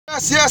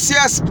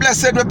Yes.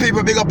 Blessed my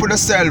people, big up on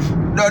yourself.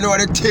 Don't know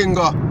the thing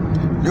go.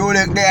 You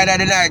look there at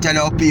the night and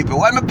now people.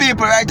 What my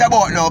people right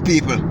about now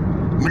people?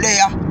 Me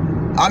there.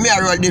 I'm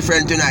here roll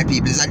different tonight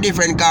people. It's a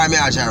different car me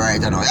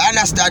right now. You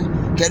understand?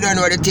 You don't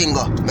know the thing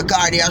go. My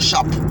car there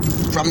shop.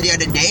 From the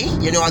other day,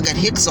 you know I get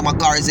hit, so my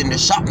car is in the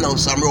shop now,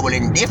 so I'm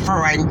rolling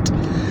different.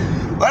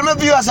 Well, my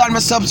viewers and my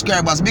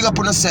subscribers, big up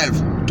on yourself.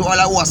 To all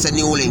who was a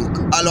newlink,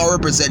 all who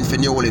represent for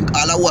newlink,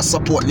 all who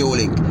support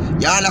newlink.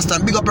 You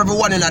understand? Big up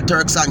everyone in the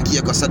Turks and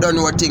Caicos. I don't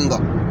know what thing go.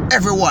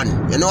 Everyone,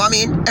 you know what I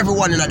mean?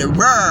 Everyone in the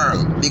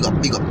world. Big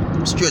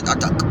up. Straight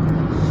attack.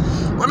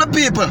 Well, my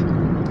people,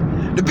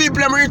 the people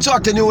them reach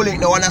out to newlink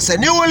now and I say,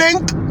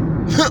 newlink?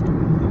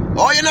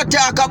 Oh, you not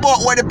talk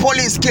about where the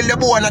police kill the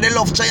boy and the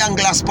love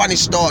triangle of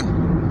Spanish Town.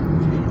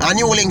 And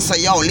newlink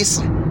say, yo,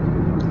 listen.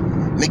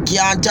 Me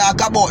can't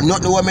talk about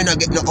nothing where me not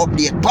get no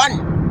update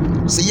pan.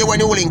 See you when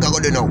newlink I go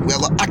do now. We are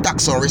going to attack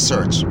some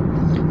research.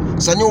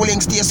 So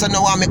newlink station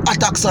now I'm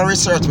attack some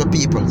research with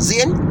people.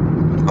 See?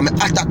 I'm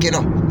attack, you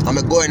know. I'm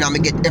going and I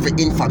get every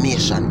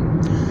information.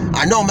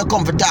 And now I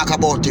come to talk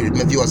about it with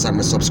my viewers and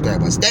my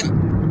subscribers.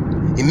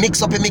 Them. It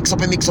mix up.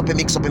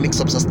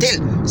 So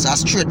still, so I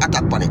straight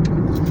attack on it.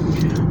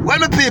 Well,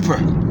 my people,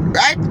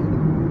 right?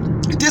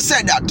 It is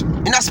said that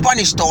in a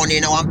Spanish town,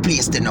 you know, one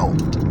place, you know,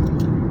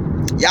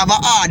 you have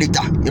an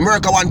auditor, you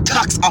work one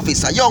tax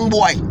officer, young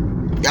boy,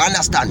 you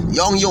understand,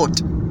 young youth.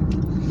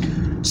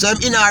 So I'm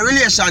in a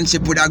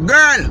relationship with a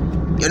girl,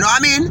 you know what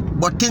I mean?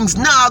 But things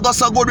now go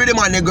so good with him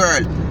and the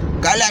girl.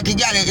 Cause like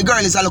the girl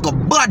is a look a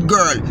bad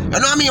girl, you know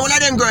what I mean? One of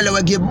them girls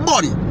will give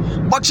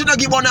bun, but she don't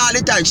give bun all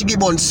the time, she give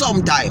bun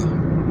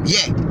sometime.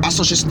 Yeah, that's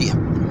how she stay.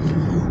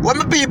 When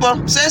my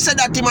people say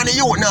that him and the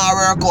youth now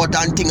work out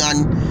and thing,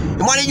 and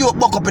him and the youth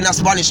buck up in a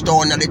Spanish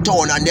town and the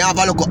town and they have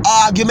a look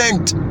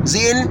argument.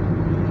 Zin,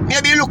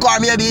 maybe look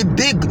or maybe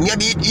big,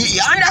 maybe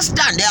you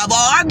understand they have an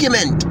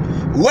argument.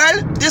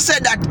 Well, they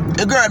said that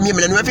the girl me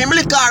and if him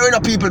lick her in the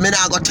people, me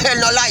not go tell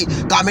no lie.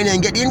 Cause me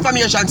didn't get the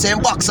information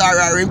saying box her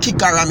or him kick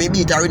her and me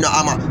beat her in the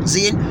hammer.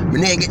 Zin, me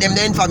didn't get them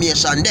the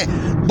information there.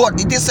 But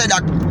it is said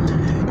that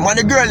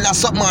when the girl does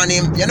something on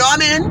him, you know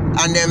what I mean?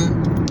 And them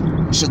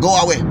she go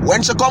away.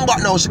 When she come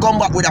back now, she come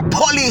back with a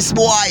police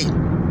boy.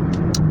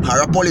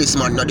 Or a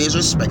policeman, no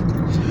disrespect.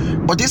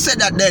 But he said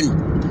that then,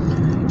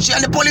 she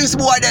and the police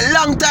boy the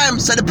long time,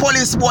 so the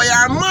police boy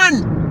are a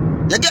man.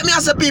 You get me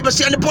as a people,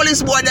 she and the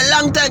police boy the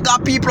long time,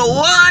 cause people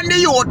want the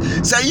youth.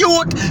 Say,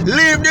 youth,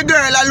 leave the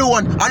girl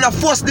alone. And of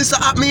course, this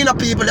happen in the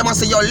people, they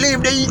must say, yo,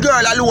 leave the girl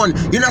alone.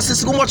 You know, see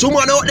so much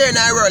woman out there in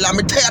the world. And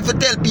me tired to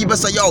tell people,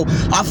 say, yo,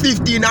 a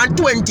 15 and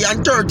 20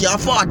 and 30 and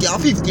 40 and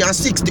 50 and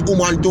 60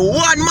 woman to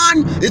one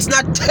man, it's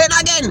not 10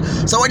 again.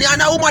 So when you have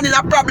a woman in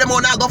a problem,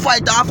 when I go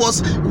fight off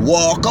us,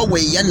 walk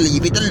away and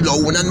leave it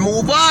alone and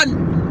move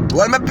on.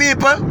 Well, my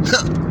people,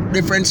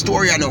 different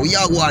story I know, you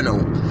go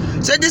now.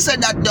 So they said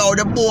that now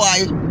the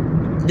boy,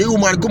 the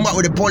woman come back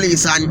with the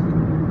police and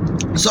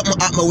something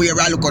happen where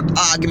I look at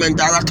argument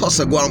or a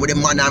tussle going with the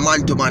man and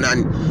man to man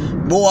and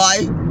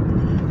boy,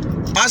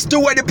 as to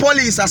where the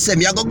police are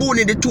saying, you go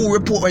in the two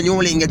report when you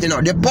only get you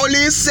know. The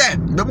police say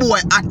the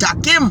boy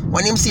attack him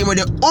when him see him with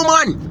the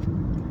woman.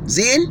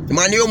 Zin, the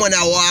man the woman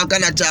a walk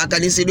and a talk and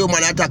he see the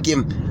woman attack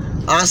him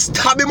and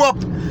stab him up.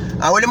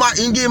 And when the man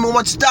give him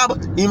much stab,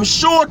 him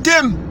shoot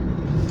him.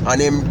 And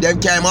him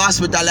them carry him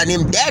hospital and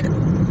him dead.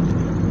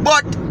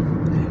 But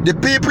the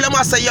people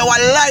must say you a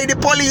lie, the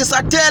police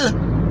are tell.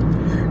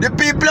 The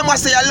people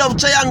must say I love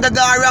triangle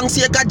go wrong,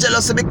 say you got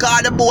jealous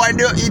because the boy and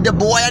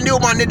the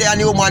woman there and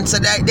the woman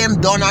said that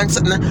them done and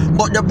something.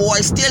 But the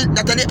boy still,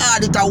 that the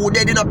auditor who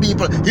dead in the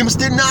people, him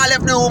still not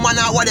left the woman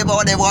or whatever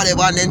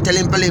and then tell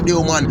him to leave the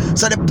woman.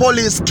 So the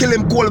police kill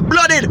him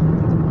cold-blooded.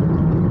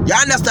 You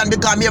understand?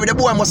 Because maybe the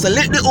boy must have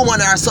lit the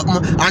woman or something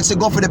and she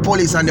go for the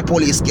police and the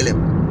police kill him.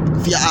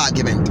 For your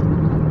argument.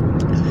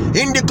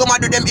 In the come and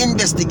do them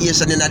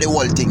investigation in the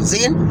whole thing,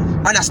 see?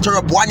 And I stir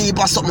up one heap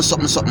or something.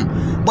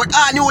 But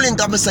I newlink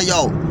have to say,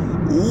 yo,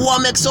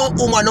 what makes some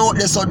woman out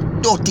there so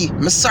dirty?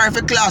 I'm sorry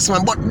for class,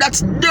 man, but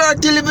that's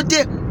dirty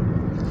liberty.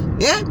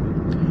 Yeah?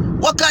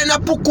 What kind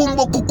of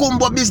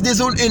kukumbo business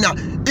in a?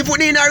 If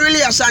we in a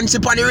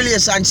relationship and the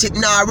relationship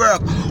now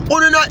work,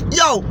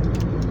 yo,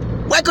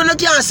 why can't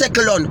you can't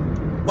settle on?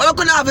 Why we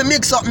couldn't have a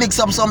mix up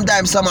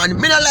sometimes, man?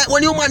 Me not like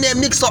when you man they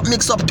mix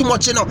up too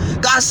much, you know.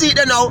 Cause see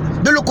there now,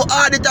 the local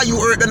auditor you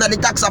heard under the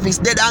tax office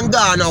dead and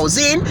gone now,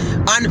 see?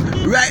 And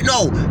right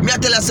now, me I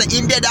tell you say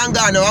him dead and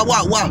gone now.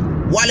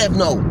 What left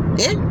now?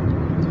 Eh?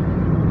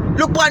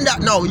 Look on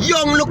that now,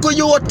 young local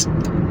youth.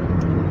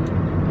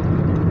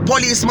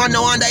 Policeman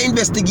now under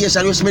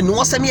investigation, which me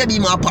know say maybe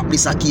my pop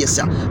this a case,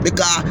 yeah.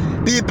 Because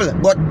people,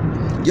 but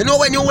you know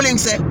when you willing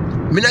say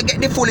me not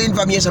get the full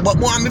information, but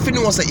more if you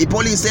know say the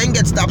police say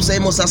get stabbed, so he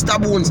must have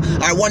stab wounds.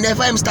 I wonder if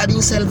him stab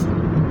himself.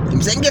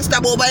 Him say get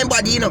stabbed over him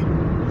body, you know.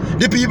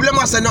 The people them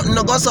must say nothing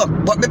no go so,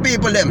 but the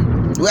people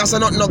them we say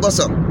nothing no go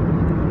so.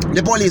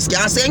 The police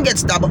can't say him get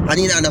stabbed and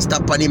he not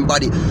stab on him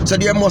body. So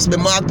there must be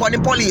mark on the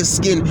police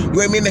skin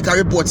where me make a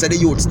report say the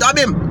youth stab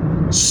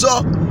him.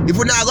 So if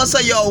we not go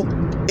say yo,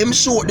 him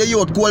shoot the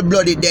youth cold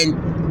blooded then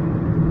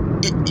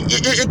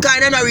it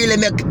kind of not really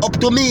make up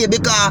to me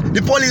because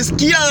the police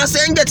can't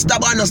say and get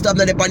stabbed and not stab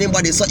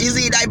anybody. So is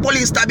it that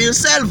police stab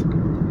himself?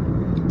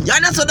 Yeah,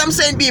 that's what I'm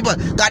saying, people.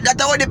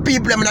 That's what the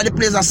people in the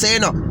place are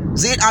saying.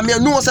 See, I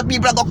mean, know some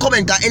people are going to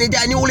comment on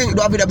anytime you link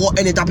do a video about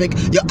any topic.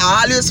 You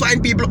always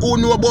find people who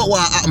know about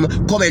what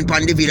comment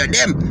on the video.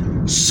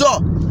 Them. So,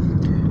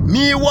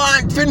 me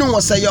want to know,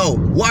 say, yo,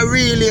 what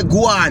really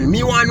go on.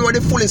 Me want to know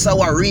the fullest of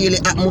what really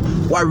happen,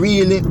 what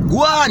really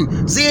go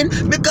on. See,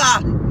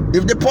 because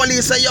if the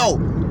police say, yo,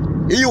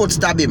 you would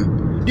stab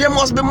him, there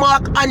must be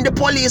mark on the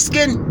police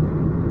skin.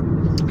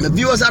 My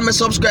viewers and my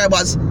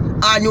subscribers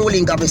are new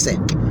link up, say.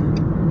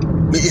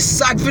 It's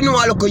sad for no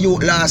look at you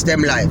last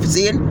them life,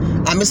 see?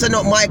 I'm sending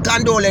up my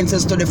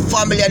condolences to the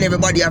family and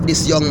everybody of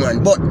this young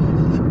man. But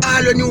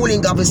all the new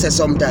link have to say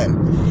sometime.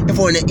 If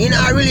you're in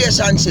a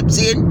relationship,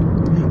 see?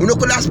 You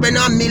could have spent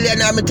 $1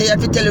 million, I'm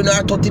tell you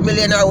now $30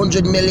 million or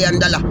 $100 million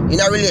in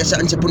a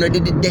relationship, you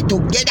did they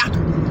together.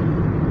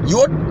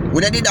 You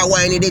when they did that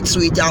wine, it did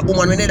sweet, and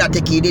woman when they did that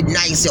take it did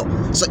nice. Yo.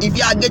 So if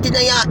you are getting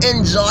there, you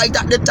enjoy it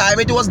at the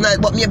time, it was nice,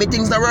 but maybe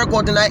things don't work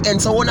out in the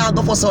end. So when I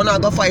go for so I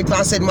go fight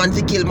and said man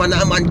to kill man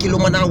and man kill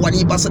man and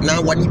 1%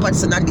 now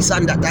 1% and this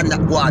and that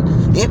go on.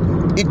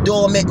 It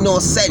don't make no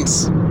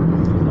sense.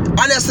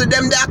 Honestly,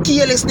 them they are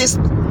carelessness,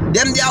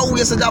 them they are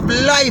waste of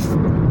life.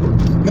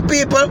 My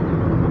people,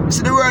 see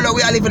the world that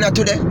we are living in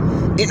today,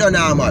 it's not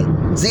normal.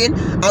 See?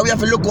 And we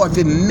have to look out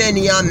for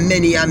many and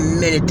many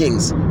and many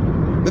things.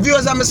 My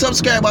viewers and my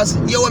subscribers,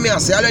 you what me I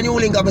say, all the new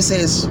link up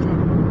says,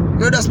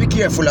 no, just be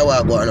careful of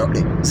what going on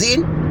there. See?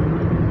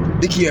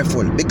 Be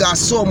careful, because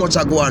so much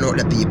are going on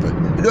with the people.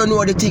 You don't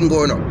know the thing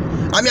going on.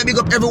 I mean, big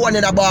up everyone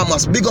in the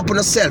Bahamas, big up on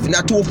yourself in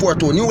the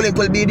 242. New link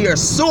will be there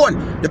soon.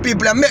 The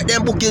people that make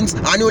them bookings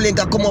and new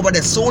link will come over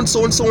there soon.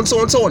 So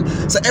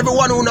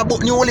everyone who na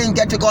book new link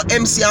get to go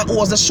MC and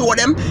host to show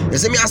them. You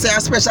see me I say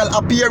a special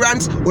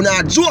appearance, we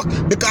not joke,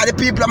 because the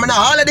people in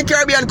all of the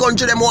Caribbean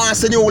country them want to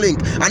see new link.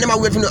 And them are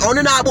waiting for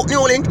only now book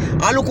new link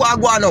and look what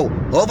I go on now.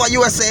 Over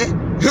USA.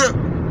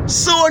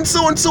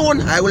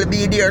 Soon, I will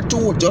be there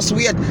too. Just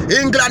wait.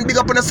 England, big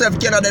up on yourself.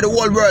 Canada, the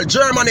whole world.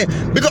 Germany,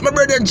 big up my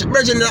brethren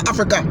in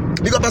Africa.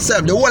 Big up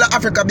yourself. The whole of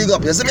Africa, big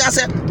up. You see me, I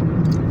say?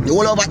 The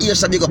whole over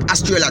Asia, big up.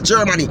 Australia,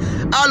 Germany,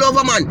 all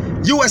over,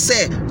 man.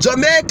 USA,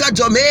 Jamaica,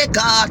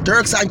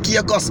 Turks and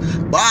Caicos,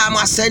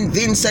 Bahamas, St.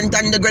 Vincent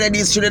and the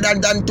Grenadines,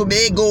 Trinidad and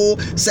Tobago,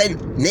 St.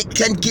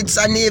 Kitts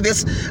and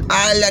Nevis,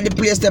 all of the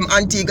place, them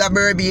Antigua,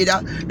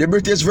 Barbuda, the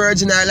British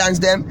Virgin Islands,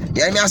 them.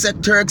 You hear me? I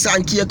said Turks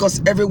and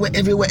Caicos,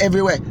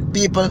 everywhere.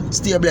 People,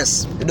 stay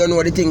blessed. You don't know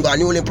what the thing going.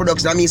 New Link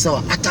production, I mean, so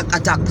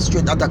attack,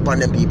 straight attack on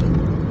them people.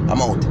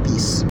 I'm out. Peace.